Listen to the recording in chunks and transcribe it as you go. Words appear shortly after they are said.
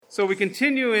So we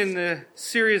continue in the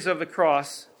series of the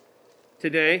cross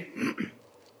today,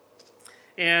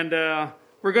 and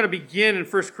we're going to begin in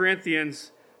 1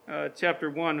 Corinthians chapter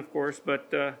 1, of course, but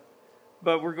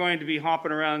we're going to be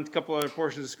hopping around a couple other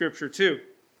portions of Scripture too.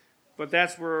 But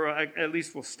that's where at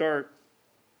least we'll start.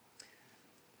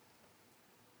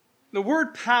 The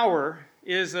word power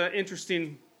is an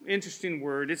interesting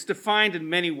word. It's defined in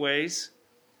many ways.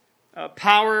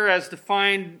 Power, as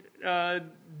defined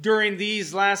during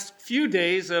these last few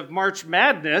days of March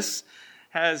Madness,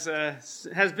 has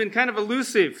been kind of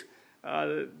elusive.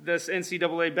 This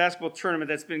NCAA basketball tournament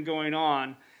that's been going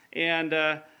on,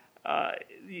 and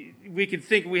we could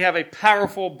think we have a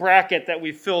powerful bracket that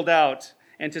we filled out,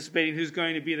 anticipating who's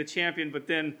going to be the champion, but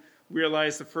then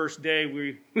realized the first day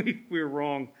we were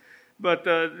wrong. But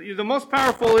the most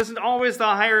powerful isn't always the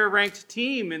higher ranked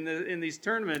team in these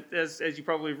tournaments, as you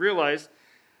probably realized.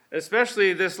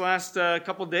 Especially this last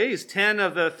couple days, 10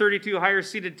 of the 32 higher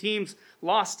seeded teams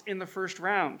lost in the first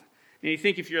round. And you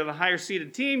think if you're the higher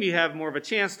seeded team, you have more of a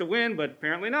chance to win, but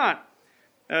apparently not.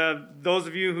 Those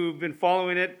of you who've been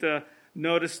following it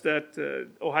noticed that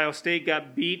Ohio State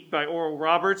got beat by Oral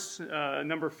Roberts,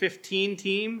 number 15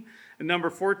 team. The number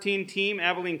 14 team,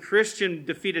 Abilene Christian,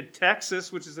 defeated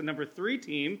Texas, which is the number 3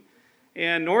 team.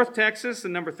 And North Texas, the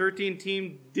number 13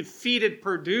 team, defeated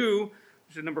Purdue,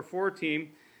 which is the number 4 team.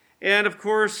 And, of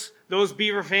course, those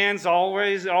Beaver fans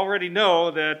already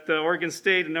know that Oregon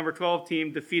State, the number 12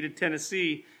 team, defeated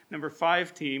Tennessee, number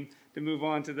 5 team, to move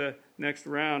on to the next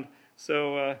round.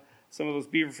 So some of those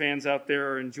Beaver fans out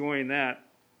there are enjoying that.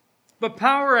 But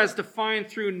power as defined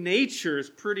through nature is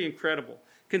pretty incredible.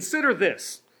 Consider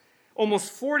this.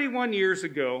 Almost 41 years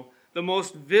ago, the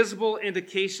most visible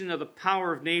indication of the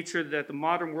power of nature that the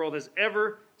modern world has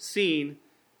ever seen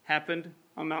happened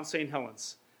on Mount St.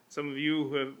 Helens. Some of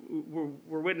you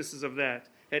were witnesses of that.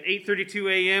 At 8:32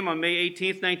 a.m. on May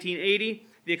 18th, 1980,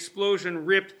 the explosion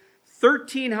ripped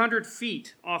 1,300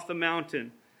 feet off the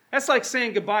mountain. That's like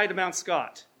saying goodbye to Mount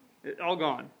Scott. All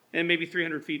gone. And maybe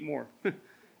 300 feet more.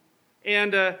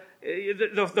 And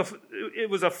it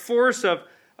was a force of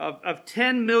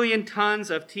 10 million tons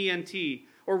of TNT,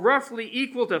 or roughly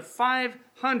equal to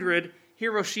 500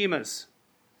 Hiroshimas.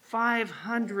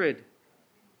 500.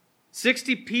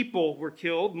 60 people were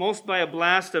killed, most by a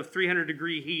blast of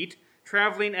 300-degree heat,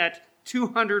 traveling at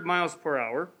 200 miles per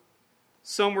hour.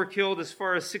 Some were killed as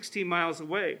far as 16 miles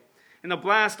away. And the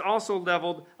blast also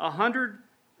leveled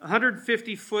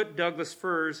 150-foot Douglas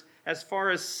firs as far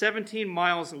as 17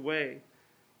 miles away.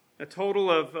 A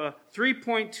total of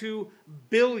 3.2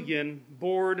 billion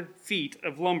board feet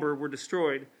of lumber were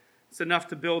destroyed. It's enough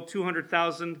to build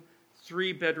 200,000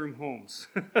 three-bedroom homes.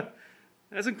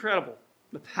 That's incredible,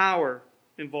 the power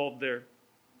involved there.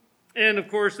 And, of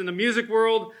course, in the music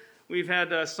world, we've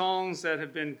had songs that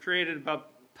have been created about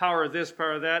power of this,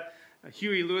 power of that.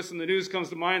 Huey Lewis and the News comes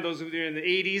to mind, those of you in the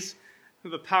 80s,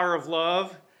 The Power of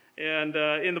Love. And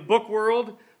in the book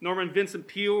world, Norman Vincent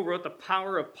Peale wrote The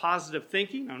Power of Positive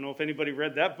Thinking. I don't know if anybody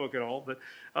read that book at all, but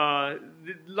a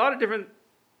lot of different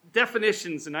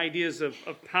definitions and ideas of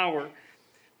power.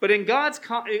 But in God's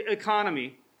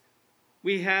economy,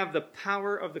 we have the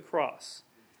power of the cross,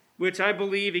 which I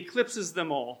believe eclipses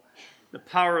them all, the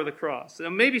power of the cross. Now,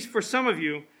 maybe for some of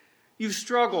you, you've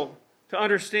struggled to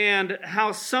understand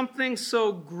how something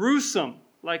so gruesome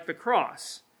like the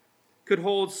cross could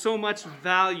hold so much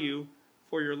value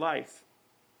for your life.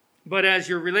 But as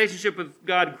your relationship with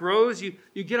God grows, you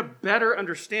get a better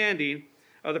understanding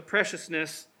of the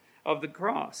preciousness of the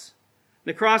cross.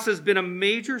 The cross has been a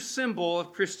major symbol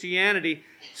of Christianity,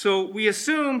 so we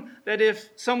assume that if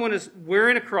someone is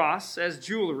wearing a cross as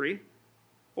jewelry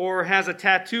or has a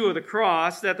tattoo of the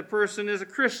cross, that the person is a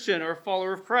Christian or a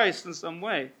follower of Christ in some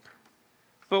way.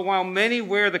 But while many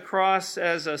wear the cross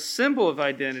as a symbol of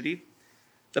identity,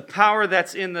 the power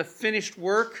that's in the finished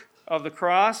work of the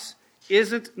cross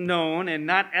isn't known and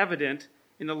not evident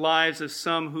in the lives of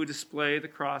some who display the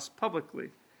cross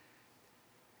publicly.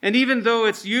 And even though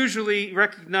it's usually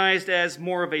recognized as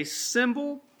more of a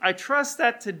symbol, I trust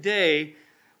that today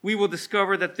we will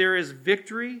discover that there is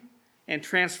victory and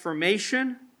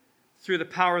transformation through the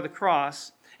power of the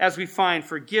cross as we find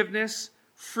forgiveness,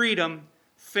 freedom,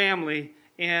 family,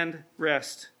 and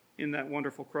rest in that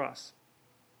wonderful cross.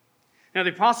 Now,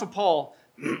 the Apostle Paul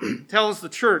tells the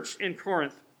church in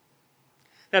Corinth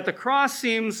that the cross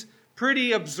seems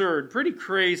pretty absurd, pretty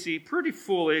crazy, pretty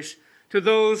foolish to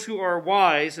those who are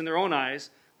wise in their own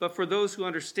eyes, but for those who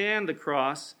understand the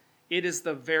cross, it is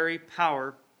the very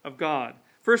power of God.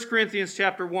 1 Corinthians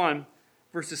chapter 1,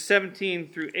 verses 17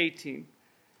 through 18.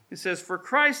 It says, "For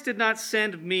Christ did not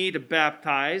send me to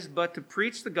baptize, but to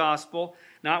preach the gospel,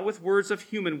 not with words of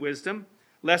human wisdom,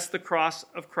 lest the cross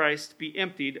of Christ be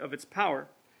emptied of its power.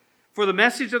 For the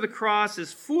message of the cross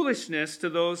is foolishness to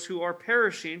those who are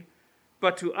perishing,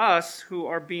 but to us who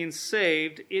are being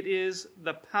saved, it is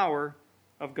the power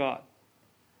of God.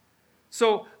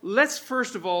 So let's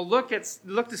first of all look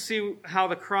to see how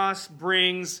the cross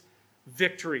brings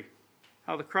victory.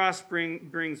 How the cross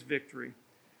brings victory.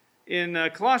 In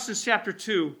Colossians chapter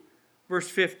 2, verse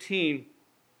 15, it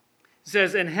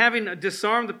says, "And having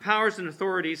disarmed the powers and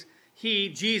authorities, he,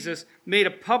 Jesus, made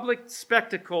a public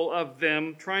spectacle of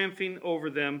them, triumphing over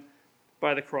them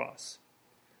by the cross."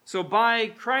 So by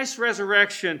Christ's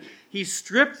resurrection, he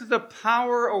stripped the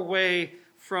power away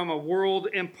from a world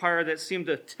empire that seemed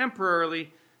to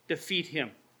temporarily defeat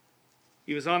him.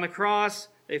 He was on the cross.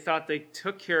 They thought they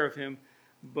took care of him.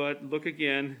 But look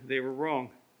again, they were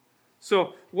wrong.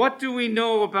 So what do we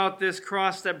know about this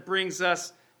cross that brings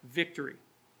us victory?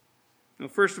 Now,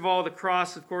 first of all, the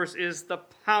cross, of course, is the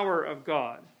power of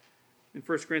God. In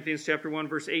 1 Corinthians chapter 1,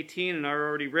 verse 18, and I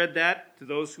already read that, to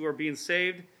those who are being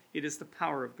saved, it is the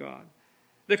power of God.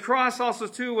 The cross also,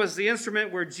 too, was the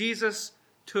instrument where Jesus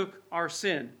took our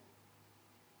sin.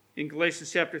 In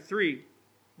Galatians chapter 3,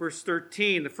 verse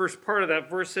 13, the first part of that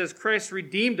verse says, "Christ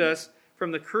redeemed us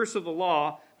from the curse of the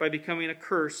law by becoming a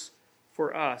curse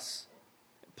for us."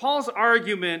 Paul's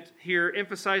argument here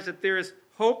emphasized that there is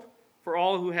hope for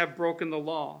all who have broken the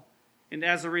law, and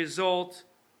as a result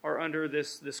are under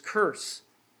this curse.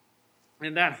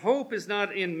 And that hope is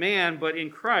not in man, but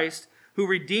in Christ, who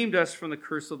redeemed us from the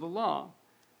curse of the law.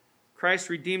 Christ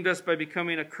redeemed us by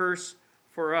becoming a curse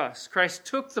for us. Christ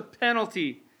took the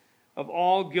penalty of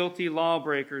all guilty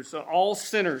lawbreakers, all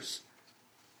sinners,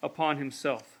 upon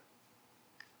himself.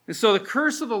 And so the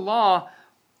curse of the law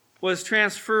was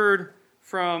transferred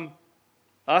from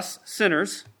us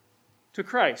sinners to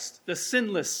Christ, the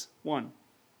sinless one.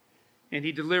 And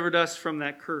he delivered us from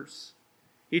that curse.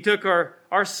 He took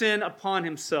our sin upon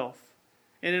himself.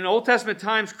 And in Old Testament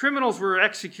times, criminals were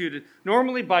executed,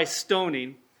 normally by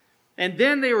stoning, and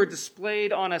then they were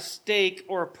displayed on a stake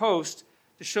or a post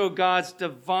to show God's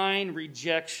divine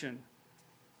rejection.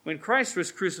 When Christ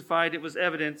was crucified, it was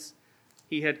evidence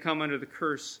he had come under the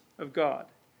curse of God.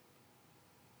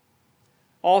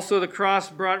 Also, the cross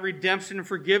brought redemption and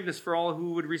forgiveness for all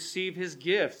who would receive his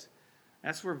gift.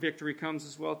 That's where victory comes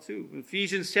as well, too. In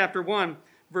Ephesians chapter 1,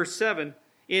 verse 7,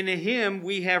 "In him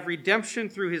we have redemption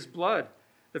through his blood,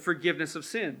 the forgiveness of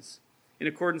sins, in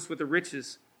accordance with the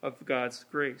riches of God's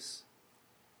grace."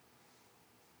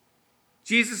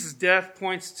 Jesus' death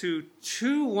points to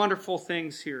two wonderful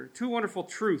things here, two wonderful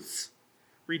truths: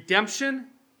 redemption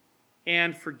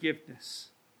and forgiveness.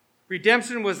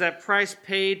 Redemption was that price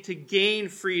paid to gain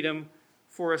freedom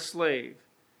for a slave.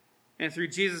 And through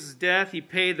Jesus' death, he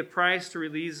paid the price to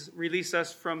release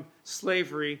us from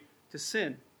slavery to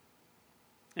sin.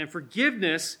 And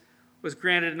forgiveness was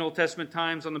granted in Old Testament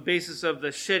times on the basis of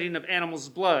the shedding of animals'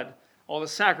 blood, all the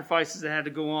sacrifices that had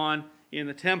to go on in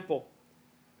the temple.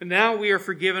 But now we are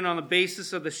forgiven on the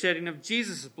basis of the shedding of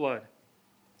Jesus' blood.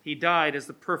 He died as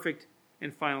the perfect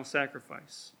and final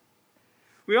sacrifice.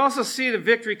 We also see the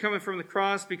victory coming from the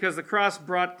cross because the cross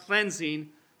brought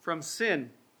cleansing from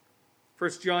sin.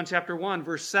 1 John chapter 1,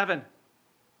 verse 7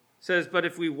 says, "But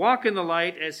if we walk in the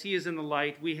light as he is in the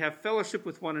light, we have fellowship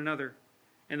with one another,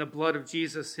 and the blood of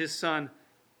Jesus, his Son,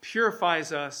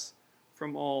 purifies us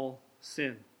from all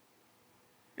sin."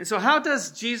 And so how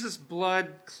does Jesus'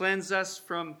 blood cleanse us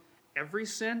from every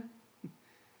sin?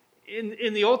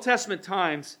 In the Old Testament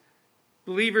times,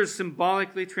 believers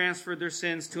symbolically transferred their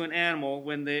sins to an animal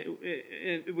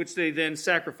which they then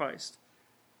sacrificed.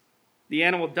 The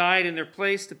animal died in their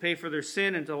place to pay for their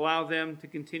sin and to allow them to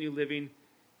continue living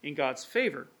in God's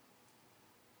favor.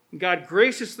 God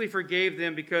graciously forgave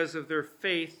them because of their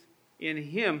faith in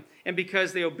him and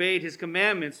because they obeyed his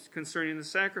commandments concerning the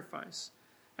sacrifice.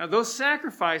 Now, those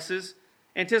sacrifices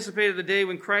anticipated the day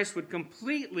when Christ would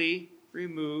completely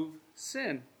remove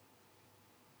sin.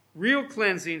 Real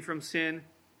cleansing from sin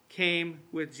came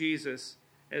with Jesus.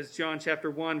 As John chapter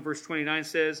 1, verse 29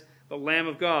 says, "The Lamb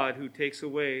of God who takes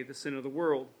away the sin of the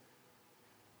world."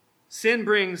 Sin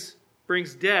brings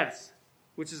death,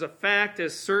 which is a fact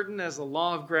as certain as the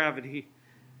law of gravity.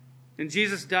 And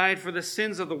Jesus died for the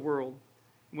sins of the world.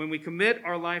 When we commit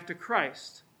our life to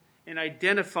Christ and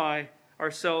identify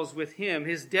ourselves with him,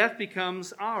 his death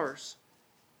becomes ours.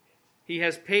 He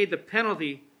has paid the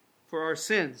penalty for our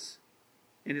sins,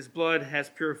 and his blood has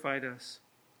purified us.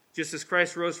 Just as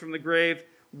Christ rose from the grave,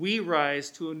 we rise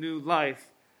to a new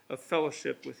life of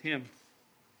fellowship with him.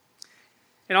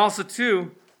 And also,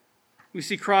 too, we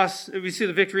see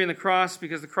the victory in the cross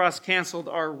because the cross canceled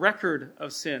our record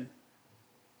of sin.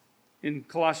 In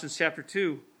Colossians chapter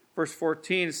 2, verse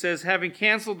 14, it says, having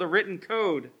canceled the written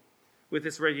code with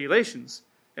its regulations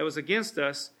that was against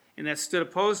us and that stood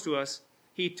opposed to us,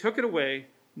 he took it away,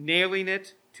 nailing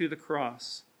it to the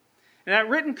cross. And that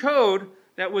written code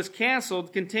that was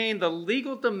canceled contained the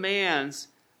legal demands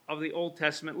of the Old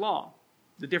Testament law,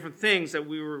 the different things that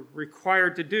we were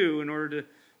required to do in order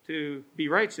to be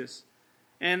righteous.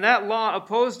 And that law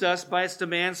opposed us by its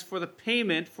demands for the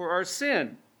payment for our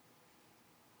sin.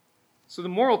 So the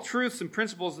moral truths and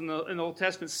principles in the Old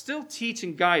Testament still teach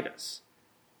and guide us,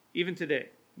 even today.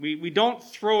 We don't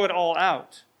throw it all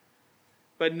out.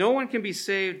 But no one can be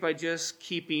saved by just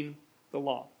keeping the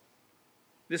law.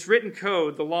 This written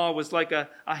code, the law, was like a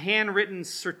handwritten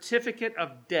certificate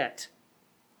of debt.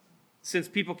 Since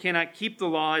people cannot keep the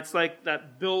law, it's like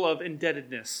that bill of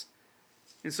indebtedness.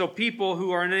 And so people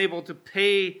who are unable to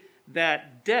pay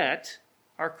that debt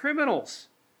are criminals.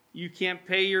 You can't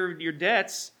pay your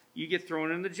debts, you get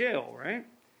thrown into jail, right?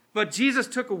 But Jesus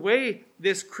took away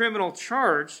this criminal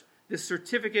charge, this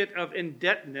certificate of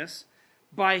indebtedness,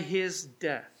 by his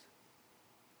death.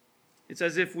 It's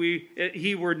as if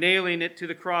he were nailing it to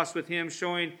the cross with him,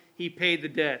 showing he paid the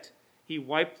debt. He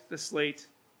wiped the slate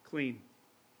clean.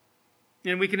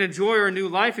 And we can enjoy our new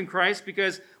life in Christ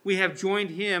because we have joined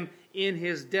him in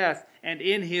his death and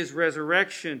in his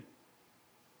resurrection.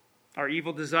 Our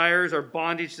evil desires, our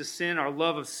bondage to sin, our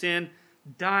love of sin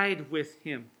died with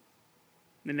him.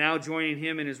 And now joining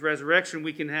him in his resurrection,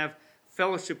 we can have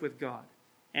fellowship with God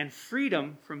and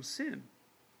freedom from sin.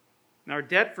 And our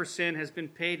debt for sin has been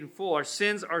paid in full. Our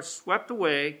sins are swept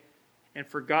away and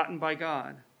forgotten by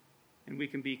God, and we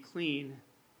can be clean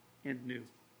and new.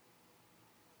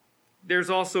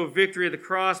 There's also victory of the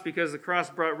cross because the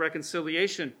cross brought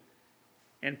reconciliation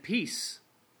and peace.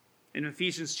 In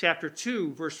Ephesians chapter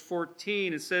 2, verse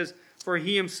 14, it says, for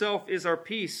he himself is our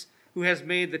peace, who has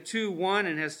made the two one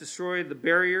and has destroyed the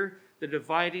barrier, the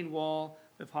dividing wall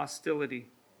of hostility.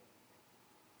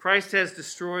 Christ has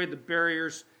destroyed the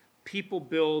barriers people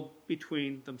build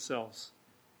between themselves.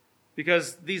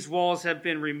 Because these walls have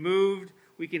been removed,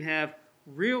 we can have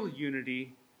real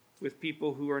unity with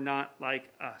people who are not like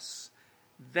us.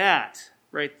 That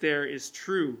right there is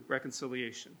true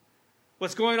reconciliation.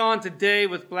 What's going on today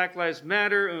with Black Lives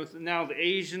Matter, and with now the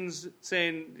Asians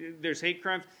saying there's hate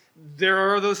crimes, there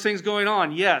are those things going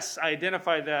on. Yes, I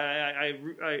identify that.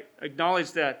 I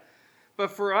acknowledge that.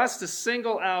 But for us to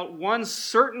single out one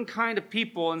certain kind of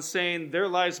people and saying their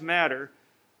lives matter,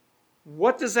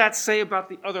 what does that say about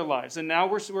the other lives? And now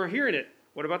we're hearing it.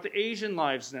 What about the Asian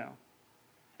lives now?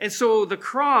 And so the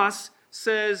cross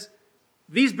says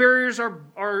these barriers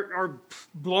are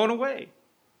blown away.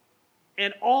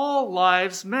 And all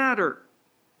lives matter.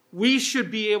 We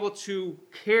should be able to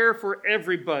care for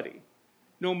everybody,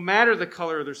 no matter the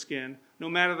color of their skin, no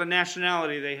matter the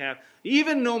nationality they have,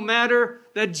 even no matter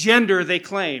the gender they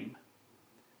claim.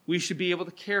 We should be able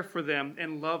to care for them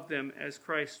and love them as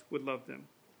Christ would love them.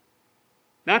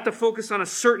 Not to focus on a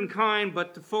certain kind,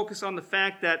 but to focus on the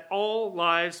fact that all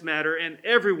lives matter and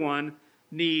everyone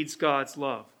needs God's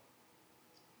love.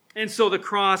 And so the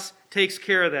cross takes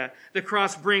care of that. The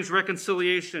cross brings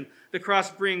reconciliation. The cross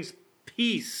brings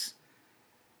peace.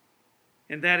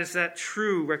 And that is that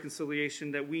true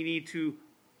reconciliation that we need to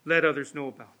let others know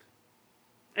about.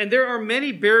 And there are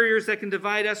many barriers that can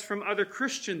divide us from other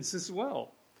Christians as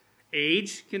well.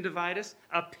 Age can divide us,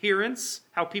 appearance,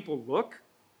 how people look,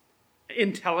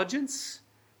 intelligence,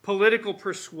 political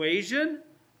persuasion,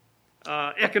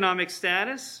 economic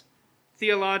status,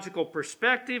 theological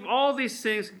perspective. All these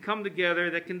things can come together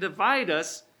that can divide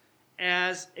us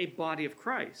as a body of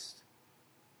Christ.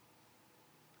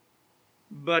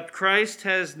 But Christ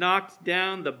has knocked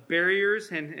down the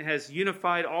barriers and has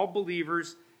unified all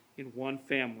believers in one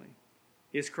family.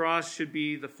 His cross should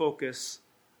be the focus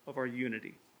of our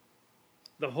unity.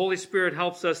 The Holy Spirit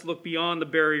helps us look beyond the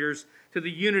barriers to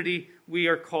the unity we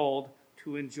are called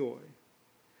to enjoy.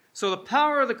 So the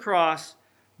power of the cross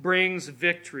brings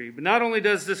victory. But not only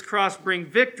does this cross bring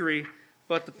victory,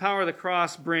 but the power of the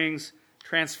cross brings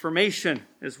transformation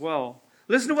as well.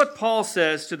 Listen to what Paul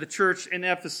says to the church in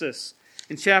Ephesus.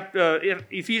 In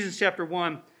Ephesians chapter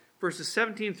 1, verses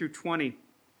 17 through 20. He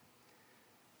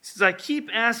says, I keep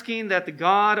asking that the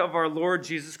God of our Lord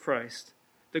Jesus Christ,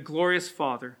 the glorious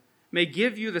Father, may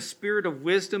give you the spirit of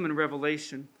wisdom and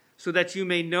revelation, so that you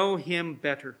may know him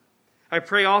better. I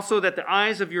pray also that the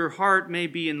eyes of your heart may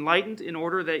be enlightened, in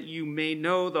order that you may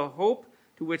know the hope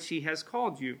to which he has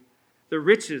called you, the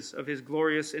riches of his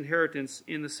glorious inheritance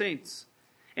in the saints,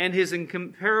 and his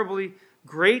incomparably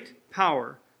great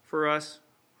power for us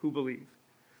who believe.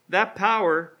 That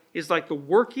power is like the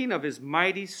working of his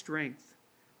mighty strength,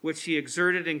 which he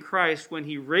exerted in Christ when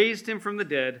he raised him from the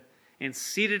dead and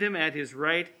seated him at his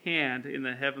right hand in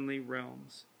the heavenly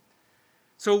realms.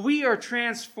 So we are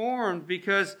transformed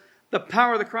because the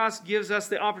power of the cross gives us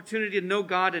the opportunity to know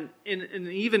God in an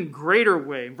even greater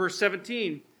way. In verse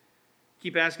 17,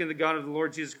 keep asking the God of the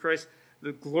Lord Jesus Christ,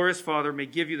 the glorious Father, may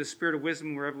give you the spirit of wisdom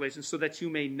and revelation so that you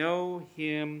may know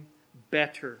him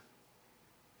better.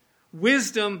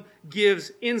 Wisdom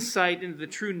gives insight into the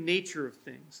true nature of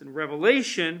things. And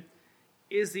revelation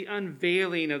is the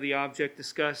unveiling of the object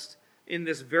discussed in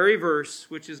this very verse,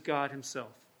 which is God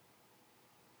himself.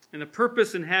 And the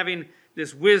purpose in having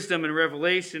this wisdom and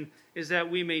revelation is that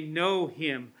we may know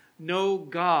him, know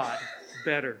God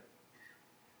better.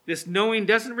 This knowing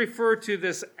doesn't refer to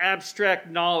this abstract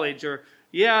knowledge or,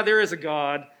 yeah, there is a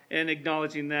God, and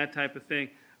acknowledging that type of thing,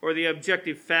 or the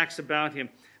objective facts about him,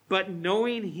 but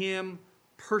knowing him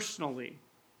personally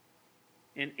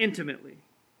and intimately.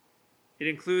 It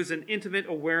includes an intimate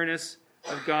awareness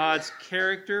of God's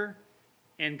character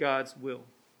and God's will.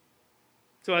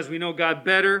 So as we know God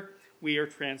better, we are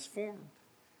transformed.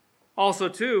 Also,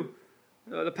 too,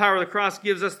 the power of the cross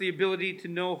gives us the ability to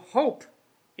know hope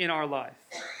in our life.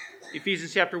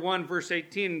 Ephesians chapter 1, verse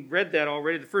 18, read that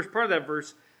already. The first part of that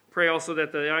verse, pray also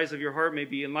that the eyes of your heart may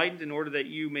be enlightened in order that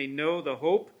you may know the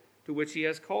hope to which he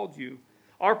has called you.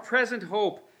 Our present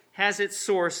hope has its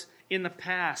source in the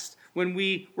past when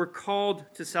we were called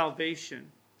to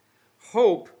salvation.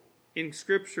 Hope in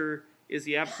Scripture is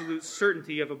the absolute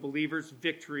certainty of a believer's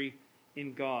victory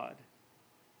in God.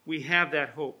 We have that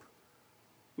hope.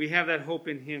 We have that hope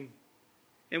in him.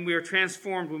 And we are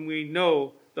transformed when we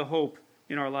know the hope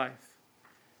in our life.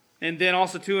 And then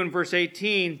also too in verse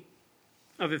 18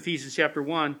 of Ephesians chapter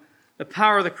 1, the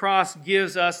power of the cross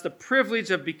gives us the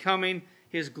privilege of becoming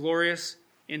his glorious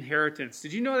inheritance.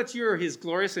 Did you know that you're his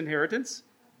glorious inheritance?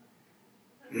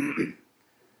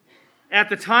 At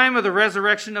the time of the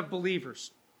resurrection of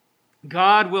believers,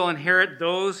 God will inherit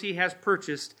those he has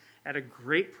purchased at a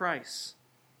great price,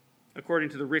 according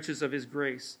to the riches of his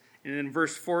grace. And in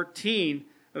verse 14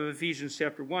 of Ephesians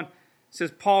chapter 1, it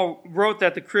says, Paul wrote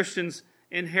that the Christian's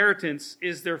inheritance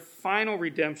is their final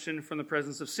redemption from the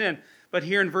presence of sin. But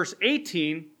here in verse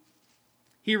 18,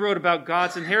 he wrote about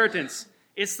God's inheritance.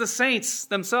 It's the saints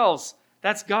themselves.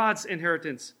 That's God's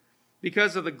inheritance.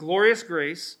 Because of the glorious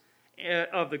grace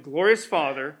of the glorious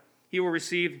Father, he will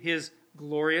receive his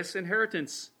glorious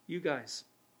inheritance. You guys.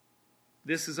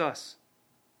 This is us.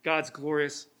 God's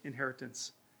glorious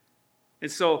inheritance.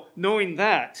 And so knowing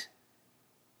that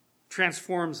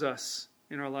transforms us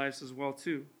in our lives as well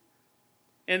too.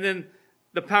 And then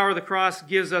the power of the cross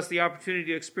gives us the opportunity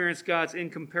to experience God's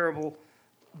incomparable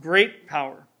great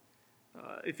power.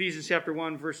 Ephesians chapter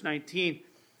 1, verse 19.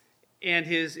 And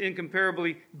his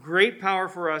incomparably great power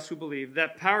for us who believe.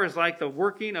 That power is like the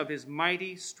working of his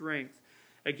mighty strength.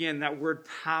 Again, that word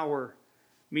power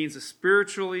means a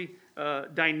spiritually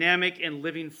dynamic and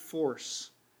living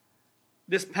force.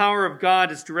 This power of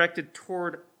God is directed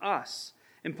toward us.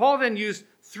 And Paul then used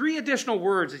three additional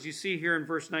words, as you see here in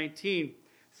verse 19.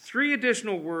 Three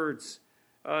additional words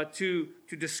to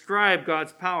describe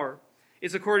God's power.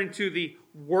 It's according to the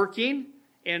working,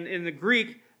 and in the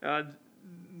Greek,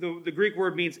 the Greek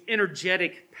word means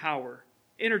energetic power.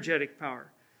 Energetic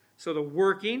power. So the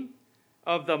working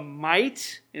of the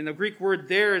might, and the Greek word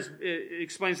there it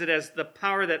explains it as the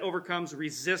power that overcomes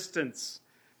resistance,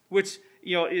 which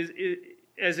is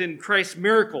as in Christ's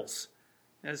miracles.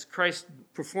 As Christ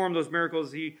performed those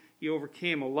miracles, he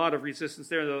overcame a lot of resistance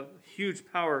there. The huge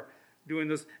power doing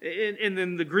those. And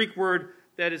then the Greek word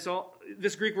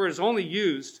this Greek word is only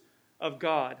used of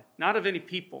God, not of any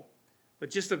people, but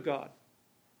just of God.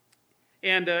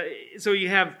 And so you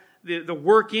have the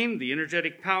working, the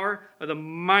energetic power of the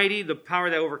mighty, the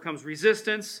power that overcomes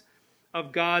resistance,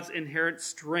 of God's inherent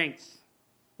strength,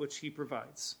 which he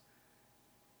provides.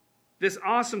 This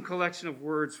awesome collection of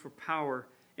words for power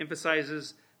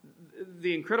emphasizes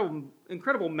the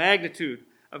incredible magnitude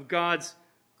of God's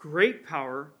great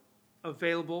power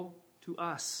available to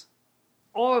us.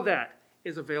 All of that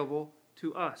is available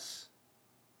to us.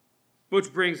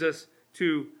 Which brings us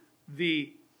to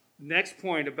the next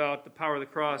point about the power of the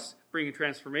cross bringing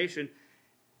transformation.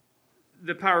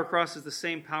 The power of the cross is the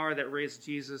same power that raised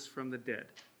Jesus from the dead.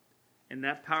 And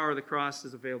that power of the cross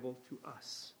is available to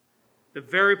us. The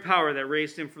very power that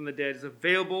raised him from the dead is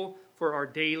available for our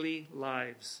daily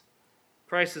lives.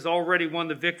 Christ has already won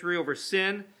the victory over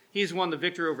sin. He's won the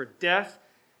victory over death.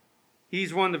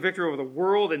 He's won the victory over the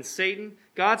world and Satan.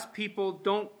 God's people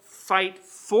don't fight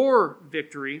for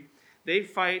victory. They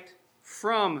fight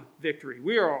from victory.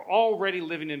 We are already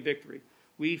living in victory.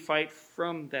 We fight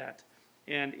from that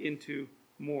and into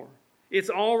more. It's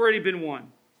already been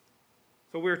won.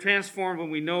 So we're transformed when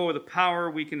we know the power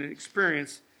we can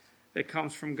experience that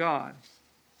comes from God.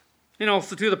 And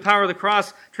also, too, the power of the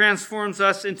cross transforms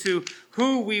us into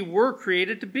who we were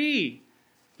created to be.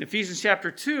 In Ephesians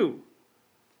chapter 2,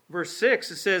 verse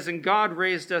 6, it says, "And God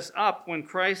raised us up with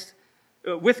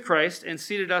Christ and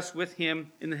seated us with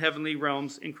him in the heavenly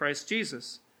realms in Christ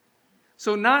Jesus."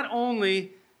 So not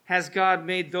only has God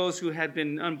made those who had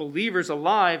been unbelievers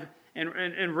alive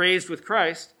and raised with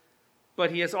Christ,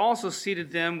 but he has also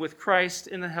seated them with Christ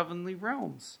in the heavenly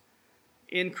realms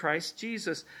in Christ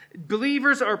Jesus.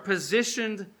 Believers are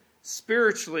positioned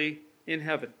spiritually in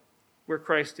heaven, where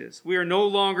Christ is. We are no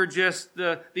longer just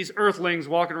these earthlings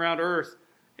walking around earth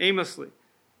aimlessly.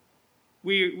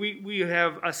 We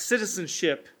have a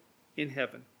citizenship in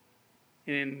heaven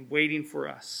and waiting for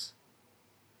us.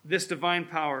 This divine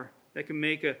power that can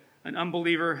make an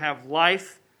unbeliever have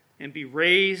life and be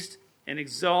raised and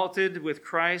exalted with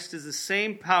Christ is the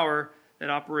same power that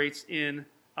operates in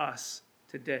us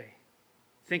today.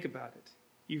 Think about it.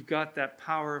 You've got that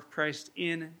power of Christ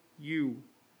in you.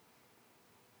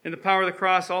 And the power of the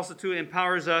cross also too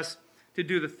empowers us to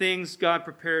do the things God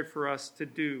prepared for us to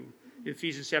do.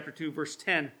 Ephesians chapter 2, verse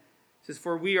 10 it says,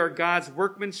 "For we are God's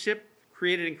workmanship,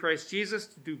 created in Christ Jesus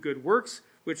to do good works,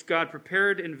 which God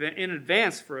prepared in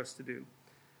advance for us to do."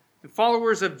 And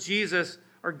followers of Jesus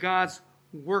are God's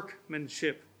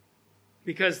workmanship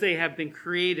because they have been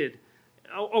created.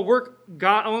 A work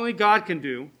only God can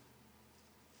do,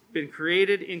 been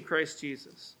created in Christ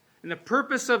Jesus. And the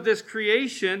purpose of this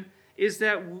creation is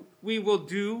that we will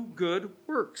do good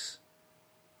works.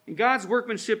 And God's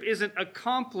workmanship isn't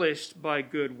accomplished by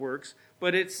good works,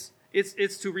 but it's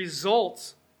to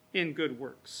result in good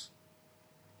works.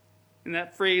 And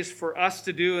that phrase "for us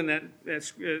to do" in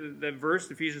that verse,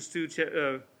 Ephesians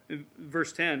 2,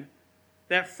 verse 10,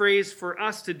 that phrase "for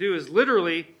us to do" is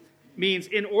literally means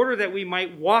in order that we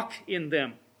might walk in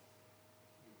them.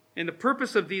 And the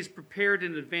purpose of these prepared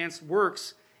in advance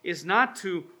works is not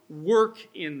to work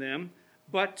in them,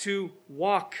 but to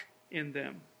walk in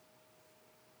them.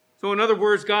 So in other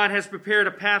words, God has prepared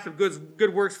a path of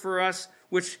good works for us,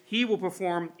 which he will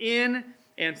perform in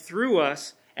and through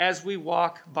us as we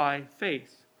walk by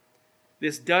faith.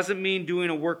 This doesn't mean doing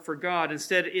a work for God.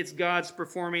 Instead, it's God's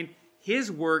performing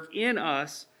his work in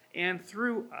us and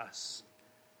through us.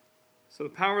 So the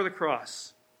power of the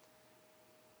cross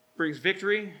brings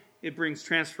victory, it brings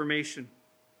transformation.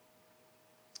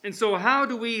 And so how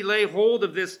do we lay hold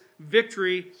of this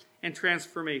victory and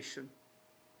transformation?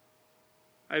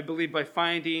 I believe by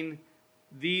finding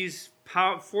these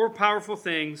four powerful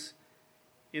things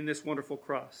in this wonderful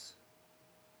cross.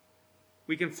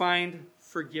 We can find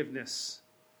forgiveness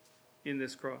in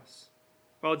this cross.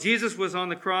 While Jesus was on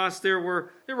the cross, there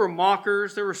were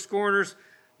mockers, there were scorners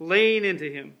laying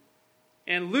into him.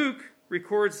 And Luke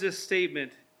records this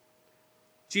statement.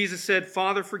 Jesus said,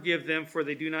 "Father, forgive them, for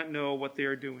they do not know what they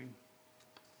are doing."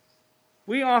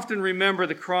 We often remember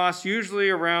the cross, usually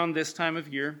around this time of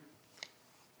year,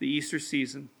 the Easter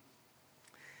season.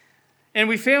 And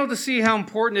we fail to see how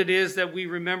important it is that we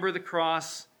remember the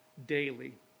cross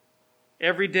daily.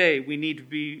 Every day we need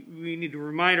to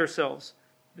remind ourselves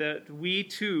that we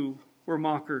too were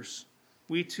mockers.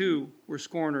 We too were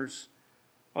scorners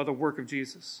of the work of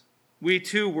Jesus. We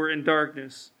too were in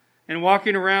darkness and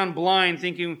walking around blind,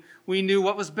 thinking we knew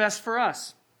what was best for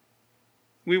us.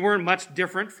 We weren't much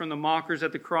different from the mockers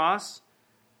at the cross,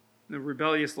 the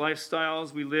rebellious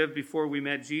lifestyles we lived before we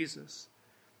met Jesus.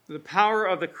 The power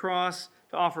of the cross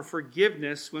to offer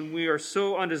forgiveness when we are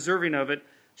so undeserving of it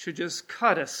should just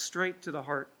cut us straight to the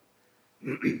heart.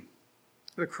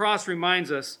 The cross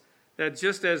reminds us that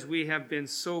just as we have been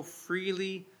so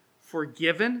freely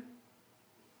forgiven,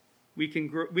 we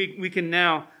can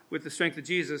now, with the strength of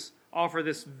Jesus, offer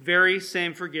this very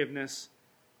same forgiveness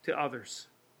to others.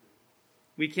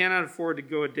 We cannot afford to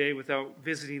go a day without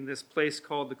visiting this place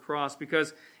called the cross,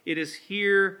 because it is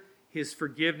here his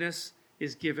forgiveness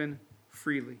is given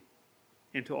freely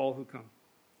and to all who come.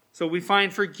 So we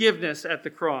find forgiveness at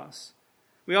the cross.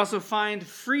 We also find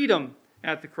freedom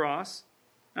at the cross.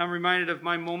 I'm reminded of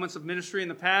my moments of ministry in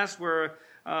the past where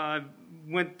I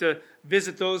went to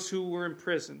visit those who were in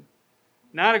prison.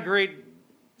 Not a great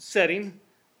setting,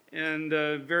 and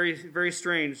very, very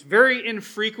strange. Very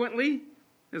infrequently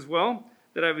as well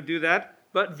that I would do that,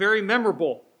 but very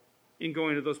memorable in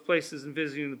going to those places and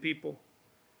visiting the people.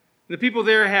 The people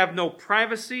there have no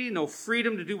privacy, no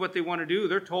freedom to do what they want to do.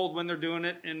 They're told when they're doing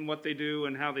it and what they do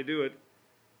and how they do it.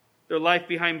 Their life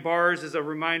behind bars is a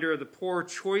reminder of the poor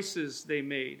choices they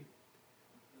made.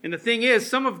 And the thing is,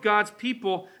 some of God's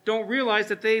people don't realize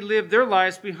that they live their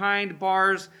lives behind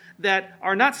bars that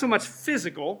are not so much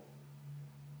physical,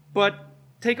 but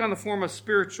take on the form of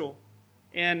spiritual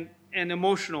and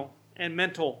emotional and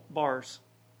mental bars.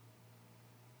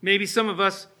 Maybe some of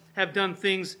us have done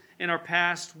things in our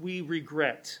past we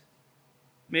regret.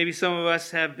 Maybe some of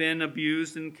us have been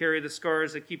abused and carry the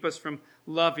scars that keep us from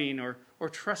loving or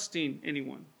trusting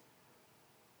anyone.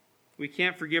 We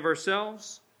can't forgive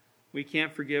ourselves. We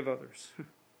can't forgive others.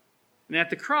 And at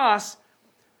the cross,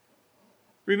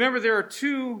 remember there are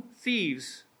two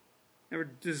thieves that were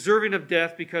deserving of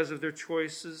death because of their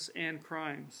choices and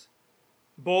crimes.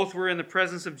 Both were in the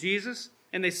presence of Jesus,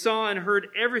 and they saw and heard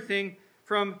everything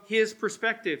from his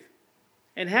perspective.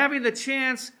 And having the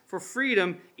chance for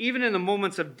freedom, even in the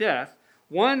moments of death,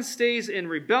 one stays in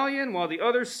rebellion while the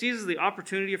other seizes the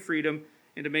opportunity of freedom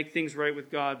and to make things right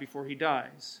with God before he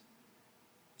dies.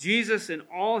 Jesus, in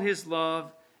all his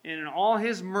love and in all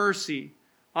his mercy,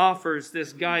 offers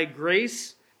this guy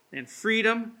grace and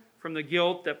freedom from the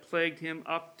guilt that plagued him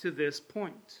up to this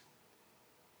point.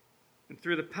 And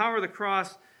through the power of the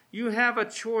cross, you have a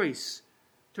choice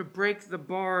to break the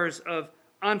bars of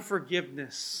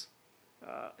unforgiveness,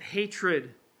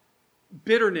 hatred,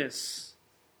 bitterness,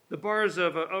 the bars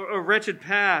of a wretched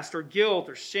past or guilt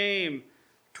or shame,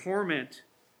 torment,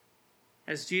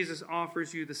 as Jesus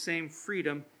offers you the same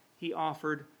freedom he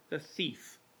offered the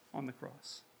thief on the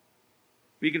cross.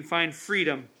 We can find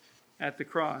freedom at the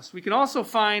cross. We can also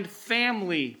find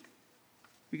family.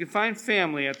 We can find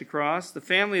family at the cross. The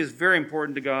family is very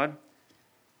important to God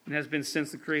and has been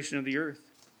since the creation of the earth.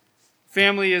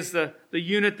 Family is the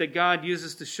unit that God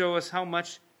uses to show us how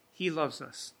much he loves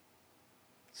us.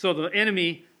 So the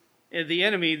enemy,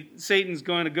 Satan's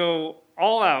going to go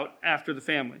all out after the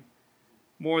family,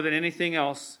 more than anything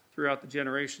else throughout the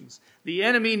generations. The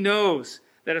enemy knows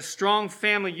that a strong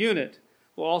family unit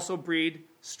will also breed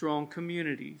strong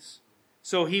communities.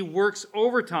 So he works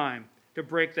overtime to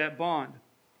break that bond.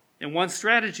 And one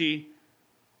strategy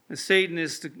of Satan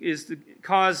is to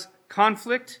cause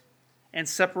conflict and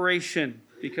separation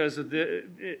because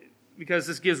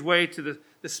this gives way to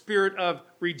the spirit of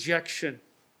rejection.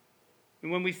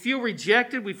 And when we feel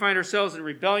rejected, we find ourselves in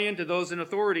rebellion to those in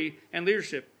authority and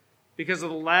leadership because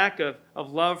of the lack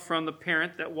of love from the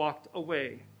parent that walked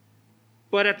away.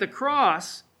 But at the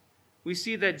cross, we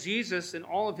see that Jesus, in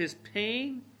all of his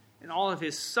pain and all of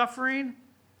his suffering,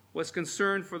 was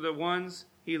concerned for the ones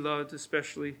he loved,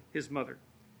 especially his mother.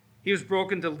 He was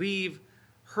broken to leave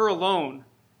her alone.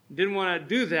 Didn't want to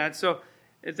do that, so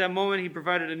at that moment he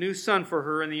provided a new son for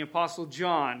her in the Apostle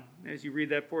John, as you read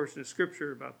that portion of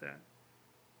Scripture about that.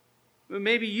 But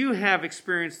maybe you have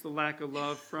experienced the lack of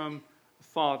love from a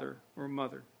father or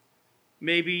mother.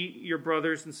 Maybe your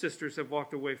brothers and sisters have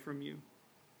walked away from you.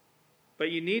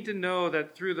 But you need to know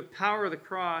that through the power of the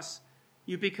cross,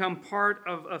 you become part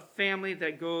of a family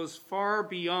that goes far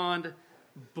beyond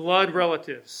blood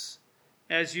relatives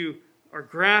as you are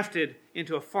grafted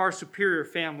into a far superior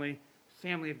family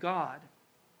of God.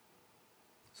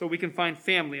 So we can find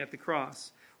family at the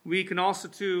cross. We can also,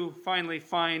 too, finally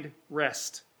find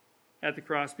rest at the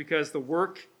cross because the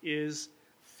work is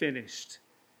finished.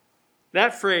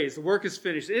 That phrase, the work is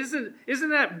finished, isn't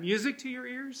that music to your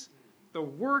ears? The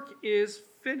work is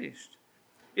finished.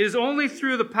 It is only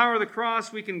through the power of the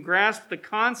cross we can grasp the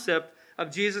concept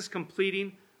of Jesus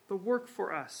completing the work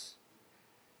for us.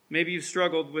 Maybe you've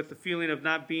struggled with the feeling of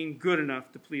not being good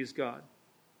enough to please God.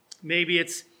 Maybe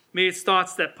it's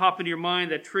thoughts that pop into your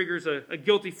mind that triggers a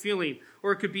guilty feeling,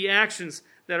 or it could be actions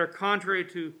that are contrary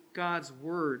to God's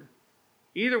word.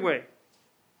 Either way,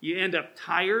 you end up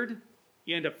tired,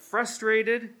 you end up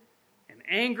frustrated and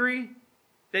angry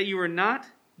that you are not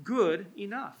good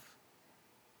enough.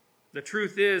 The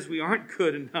truth is, we aren't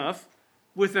good enough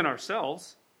within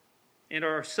ourselves, and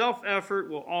our self-effort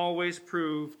will always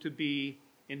prove to be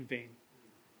in vain.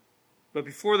 But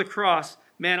before the cross,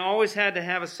 man always had to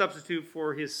have a substitute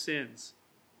for his sins.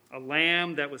 A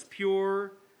lamb that was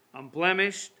pure,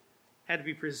 unblemished, had to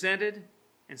be presented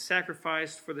and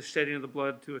sacrificed for the shedding of the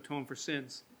blood to atone for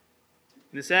sins.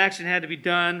 And this action had to be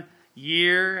done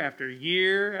year after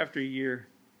year after year.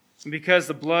 And because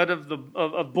the blood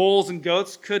of bulls and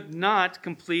goats could not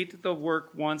complete the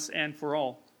work once and for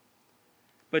all.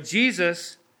 But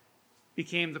Jesus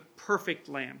became the perfect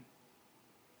lamb.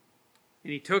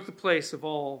 And he took the place of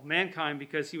all mankind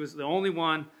because he was the only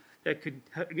one that could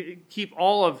keep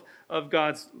all of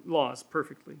God's laws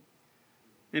perfectly.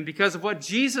 And because of what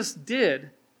Jesus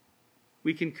did,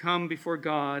 we can come before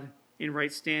God in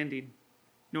right standing,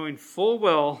 knowing full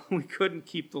well we couldn't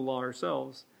keep the law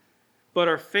ourselves. But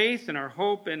our faith and our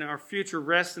hope and our future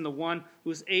rest in the one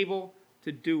who is able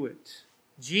to do it.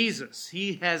 Jesus,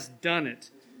 he has done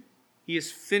it. He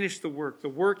has finished the work. The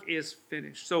work is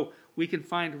finished. So we can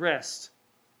find rest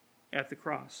at the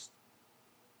cross.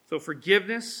 So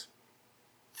forgiveness,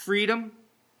 freedom,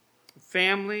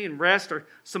 family, and rest are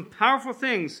some powerful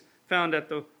things found at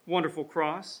the wonderful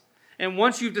cross. And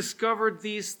once you've discovered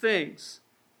these things,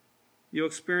 you'll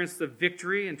experience the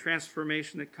victory and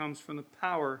transformation that comes from the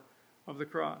power of the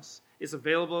cross. It's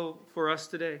available for us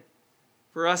today,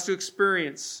 for us to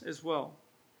experience as well.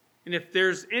 And if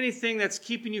there's anything that's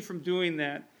keeping you from doing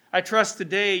that, I trust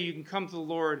today you can come to the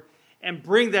Lord and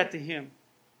bring that to him.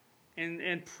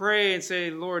 And pray and say,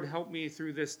 Lord, help me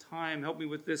through this time. Help me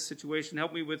with this situation.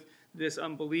 Help me with this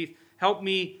unbelief. Help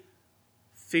me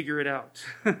figure it out.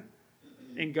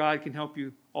 And God can help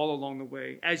you all along the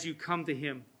way as you come to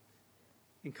him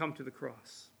and come to the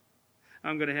cross.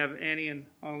 I'm going to have Annie and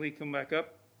Ali come back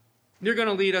up. They're going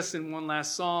to lead us in one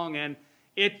last song, and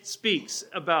it speaks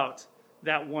about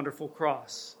that wonderful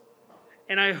cross.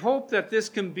 And I hope that this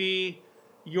can be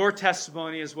your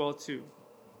testimony as well, too.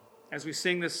 As we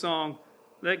sing this song,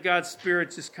 let God's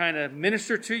Spirit just kind of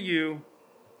minister to you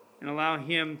and allow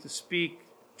him to speak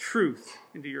truth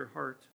into your heart.